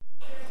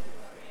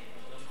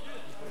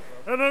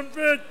and I'm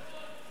bid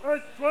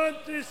at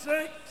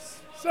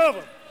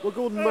 26.7. Well,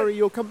 Gordon Murray,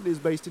 your company is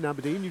based in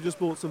Aberdeen. You just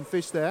bought some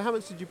fish there. How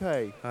much did you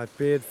pay? I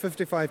paid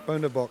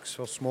 £55 a box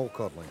for small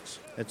codlings.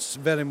 It's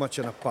very much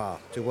in a par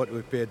to what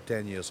we paid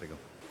 10 years ago.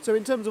 So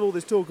in terms of all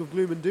this talk of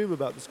gloom and doom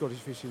about the Scottish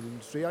fishing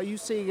industry, are you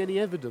seeing any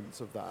evidence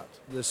of that?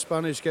 The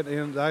Spanish getting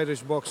into the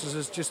Irish boxes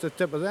is just the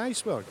tip of the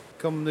iceberg.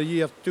 Come the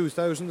year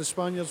 2000, the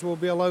Spaniards will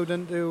be allowed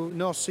into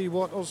North Sea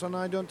waters, and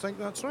I don't think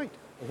that's right.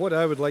 What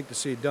I would like to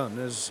see done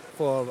is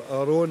for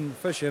our own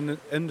fishing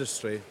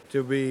industry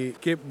to be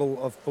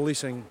capable of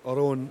policing our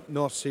own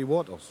North Sea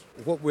waters.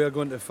 What we are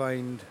going to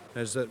find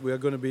is that we are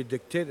going to be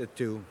dictated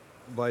to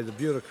by the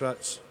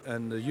bureaucrats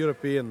and the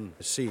European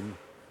scene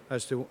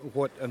as to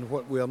what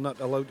we are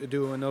not allowed to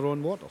do in our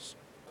own waters.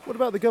 What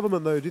about the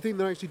government, though? Do you think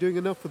they're actually doing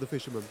enough for the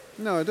fishermen?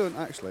 No, I don't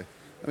actually.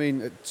 I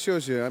mean, it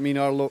shows you,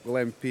 our local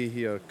MP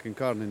here,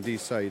 Kincardine and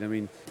Deeside,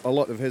 a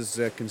lot of his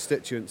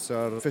constituents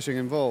are fishing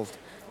involved,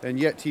 and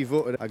yet he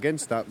voted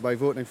against that by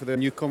voting for the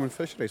new common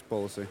fisheries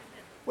policy.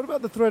 What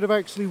about the threat of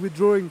actually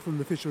withdrawing from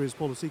the fisheries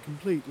policy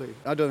completely?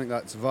 I don't think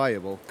that's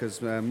viable,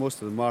 because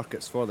most of the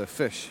markets for the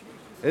fish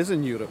is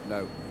in Europe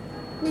now.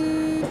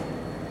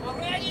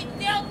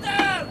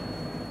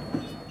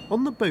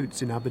 On the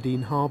boats in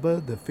Aberdeen Harbour,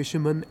 the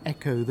fishermen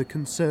echo the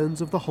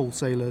concerns of the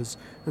wholesalers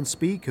and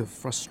speak of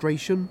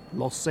frustration,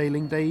 lost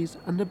sailing days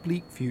and a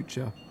bleak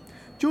future.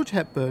 George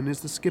Hepburn is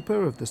the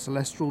skipper of the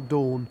Celestial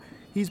Dawn.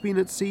 He's been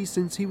at sea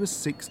since he was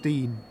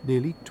 16,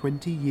 nearly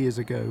 20 years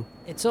ago.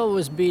 It's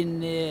always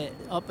been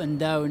up and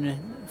down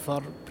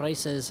for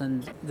prices,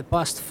 and the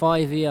past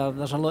 5 years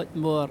there's a lot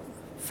more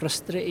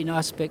frustrating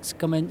aspects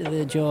come into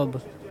the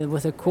job.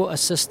 With a quota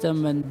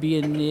system and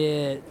being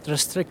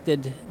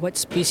restricted what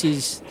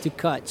species to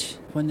catch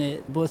when they're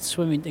both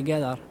swimming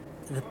together.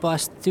 The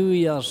past 2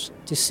 years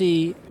to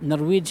see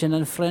Norwegian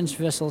and French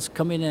vessels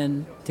coming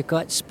in to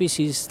catch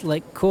species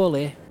like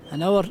collie,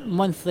 and our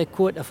monthly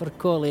quota for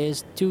collie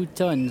is 2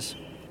 tonnes,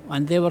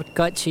 and they were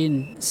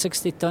catching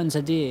 60 tonnes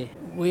a day.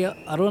 We are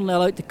only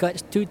allowed to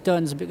catch 2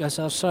 tonnes because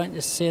our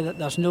scientists say that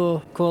there's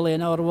no collie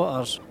in our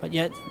waters, but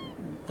yet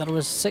there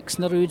was 6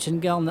 Norwegian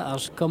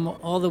gallnetters come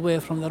all the way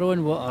from their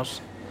own waters.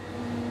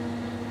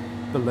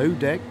 Below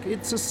deck,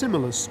 it's a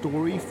similar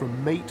story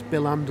from mate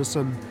Bill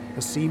Anderson,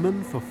 a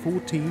seaman for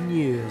 14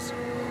 years.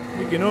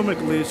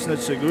 Economically, it's not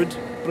so good.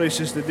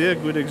 Prices today, a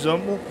good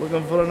example.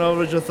 Looking for an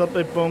average of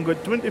 £30,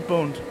 got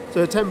 £20.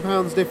 So a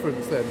 £10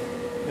 difference then?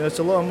 Yeah, it's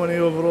a lot of money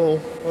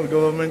overall. Our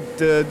government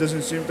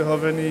doesn't seem to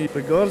have any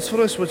regards for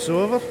us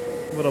whatsoever.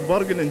 We're a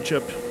bargaining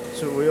chip,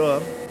 so we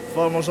are.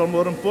 Farmers are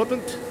more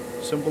important,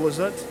 simple as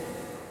that.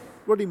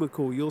 Roddy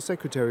McCall, you're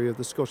secretary of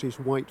the Scottish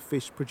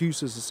Whitefish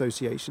Producers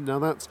Association. Now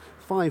that's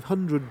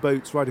 500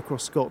 boats right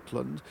across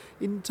Scotland.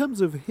 In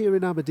terms of here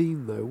in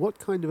Aberdeen, though, what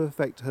kind of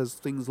effect has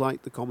things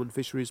like the Common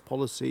Fisheries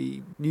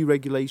Policy, new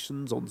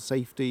regulations on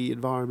safety,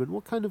 environment,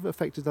 what kind of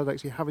effect is that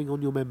actually having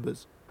on your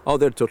members? Oh,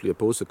 they're totally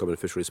opposed to the Common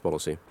Fisheries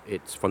Policy.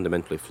 It's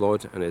fundamentally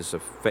flawed and has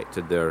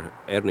affected their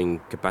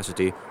earning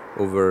capacity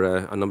over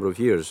a number of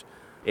years.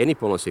 Any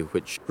policy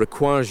which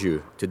requires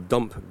you to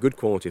dump good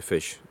quality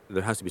fish,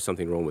 there has to be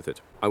something wrong with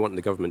it. I want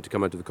the government to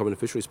come out of the Common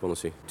Fisheries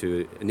Policy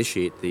to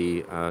initiate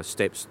the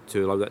steps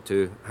to allow that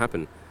to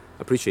happen.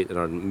 I appreciate there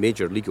are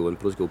major legal and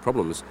political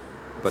problems,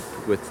 but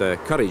with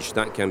courage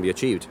that can be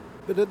achieved.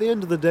 But at the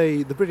end of the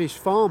day, the British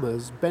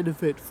farmers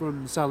benefit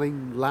from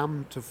selling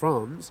lamb to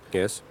France.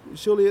 Yes.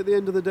 Surely at the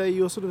end of the day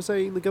you're sort of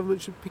saying the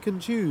government should pick and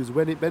choose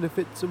when it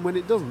benefits and when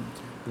it doesn't.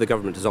 The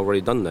government has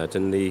already done that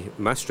in the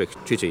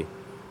Maastricht Treaty.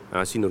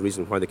 I see no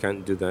reason why they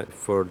can't do that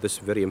for this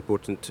very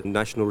important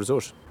national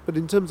resource. But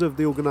in terms of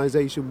the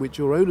organisation which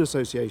your own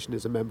association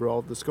is a member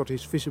of, the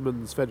Scottish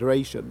Fishermen's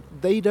Federation,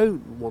 they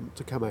don't want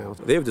to come out.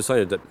 They have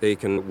decided that they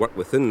can work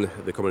within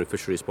the Common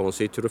Fisheries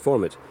Policy to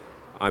reform it.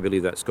 I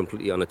believe that's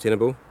completely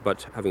unattainable,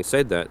 but having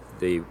said that,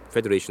 the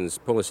Federation's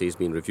policy is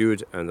being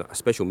reviewed and a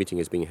special meeting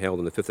is being held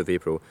on the 5th of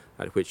April,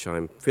 at which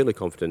I'm fairly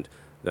confident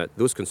that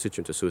those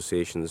constituent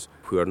associations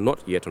who are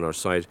not yet on our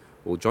side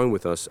will join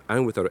with us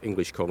and with our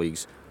English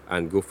colleagues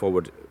and go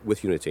forward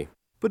with unity.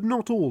 But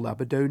not all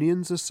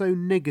Aberdonians are so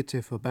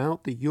negative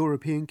about the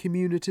European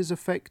community's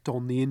effect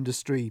on the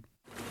industry.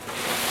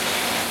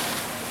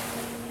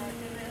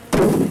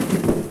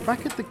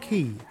 Back at the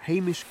quay,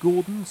 Hamish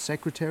Gordon,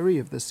 secretary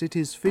of the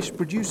city's fish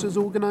producers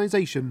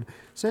organisation,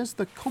 says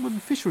the Common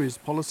Fisheries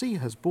Policy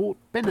has brought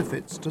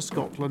benefits to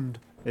Scotland.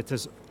 It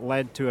has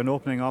led to an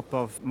opening up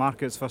of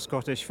markets for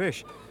Scottish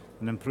fish,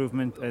 an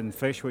improvement in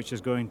fish which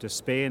is going to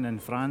Spain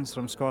and France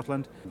from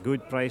Scotland,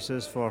 good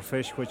prices for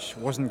fish which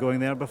wasn't going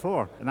there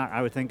before. And that,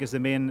 I would think, is the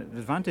main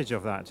advantage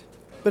of that.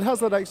 But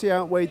has that actually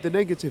outweighed the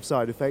negative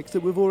side effects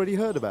that we've already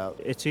heard about?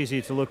 It's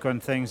easy to look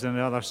on things on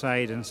the other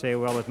side and say,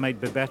 well, it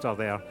might be better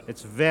there.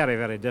 It's very,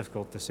 very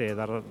difficult to say.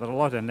 There are a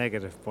lot of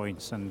negative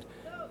points, and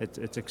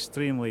it's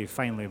extremely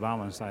finely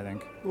balanced, I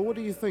think. Well, what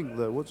do you think,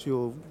 though? What's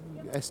your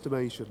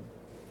estimation?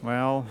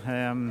 Well,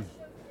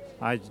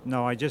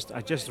 I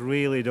just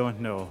really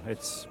don't know.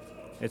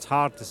 It's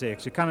hard to say,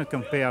 because you cannot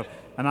compare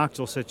an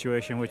actual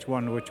situation which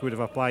would have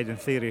applied in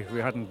theory if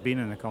we hadn't been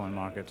in the common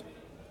market.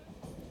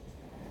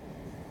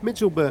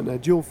 Mitchell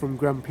Burnett, you're from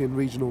Grampian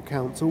Regional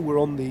Council.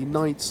 We're on the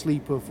night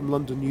sleeper from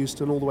London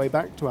Euston all the way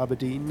back to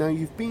Aberdeen. Now,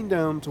 you've been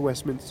down to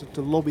Westminster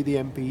to lobby the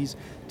MPs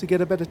to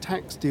get a better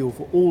tax deal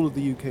for all of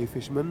the UK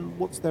fishermen.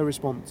 What's their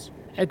response?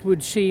 It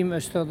would seem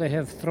as though they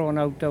have thrown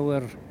out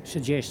our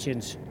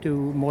suggestions to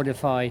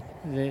modify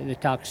the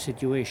tax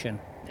situation.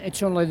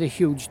 It's only the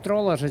huge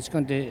trawlers that's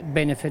going to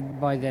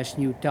benefit by this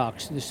new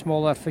tax. The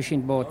smaller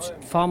fishing boats,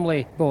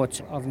 family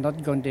boats, are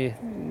not going to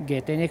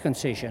get any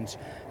concessions,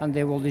 and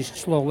they will just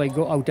slowly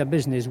go out of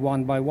business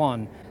one by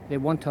one. They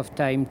won't have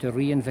time to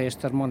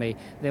reinvest their money.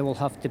 They will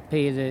have to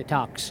pay the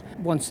tax.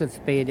 Once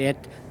they've paid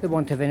it, they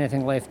won't have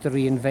anything left to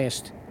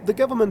reinvest. The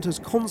government has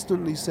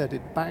constantly said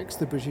it backs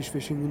the British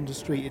fishing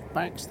industry, it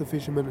backs the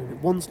fishermen, and it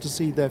wants to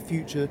see their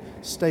future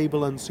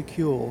stable and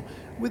secure.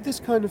 With this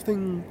kind of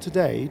thing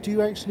today, do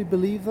you actually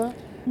believe that?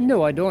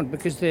 No, I don't,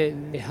 because they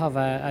have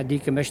a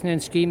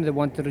decommissioning scheme. They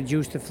want to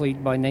reduce the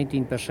fleet by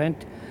 19%.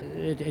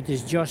 It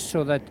is just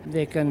so that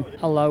they can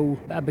allow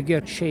a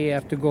bigger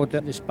share to go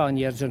to the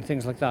Spaniards and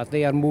things like that.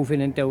 They are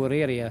moving into our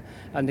area,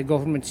 and the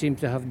government seems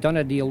to have done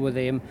a deal with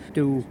them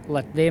to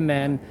let them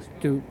in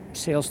to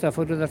sell stuff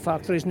out of their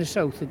factories in the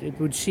south. It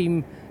would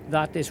seem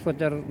that is what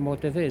their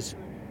motive is.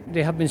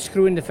 They have been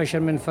screwing the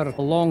fishermen for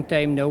a long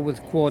time now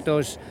with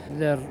quotas.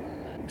 They're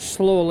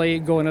slowly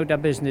going out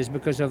of business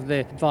because of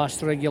the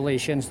vast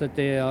regulations that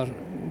they are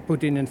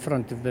putting in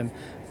front of them.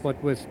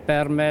 But with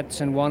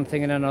permits and one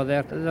thing and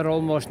another, they're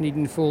almost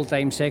needing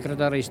full-time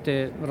secretaries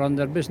to run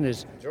their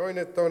business. Join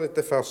it down at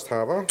the first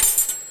harbour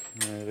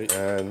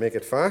and make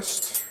it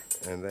fast.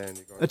 And then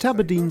at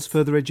Aberdeen's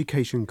Further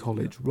Education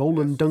College,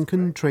 Roland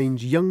Duncan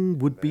trains young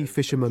would-be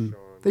fishermen.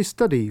 They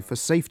study for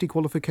safety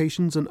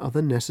qualifications and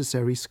other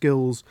necessary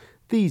skills.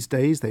 These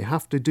days they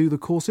have to do the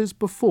courses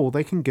before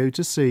they can go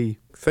to sea.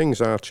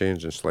 things are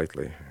changing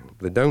slightly.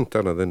 The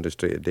downturn of the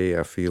industry today,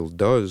 I feel,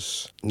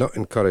 does not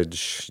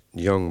encourage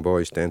young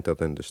boys to enter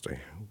the industry.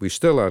 We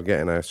still are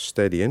getting a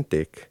steady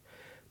intake,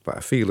 but I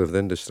feel if the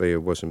industry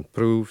was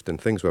improved and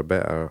things were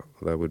better,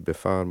 there would be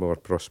far more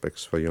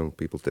prospects for young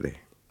people today.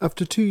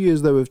 After 2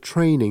 years, though, of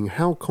training,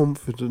 how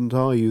confident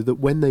are you that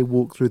when they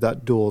walk through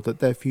that door, that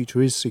their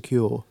future is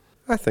secure?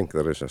 I think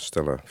there is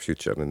still a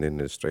future in the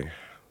industry.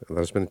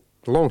 There's been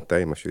a long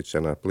time a future,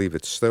 and I believe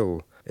it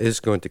still is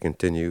going to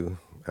continue.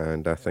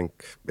 And I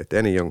think that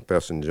any young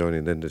person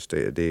joining the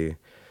industry today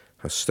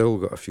has still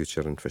got a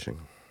future in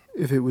fishing.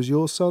 If it was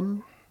your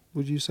son,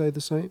 would you say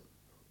the same?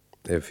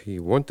 If he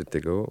wanted to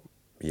go,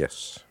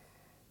 yes.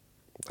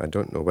 I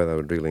don't know whether I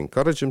would really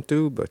encourage him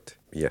to, but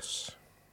yes.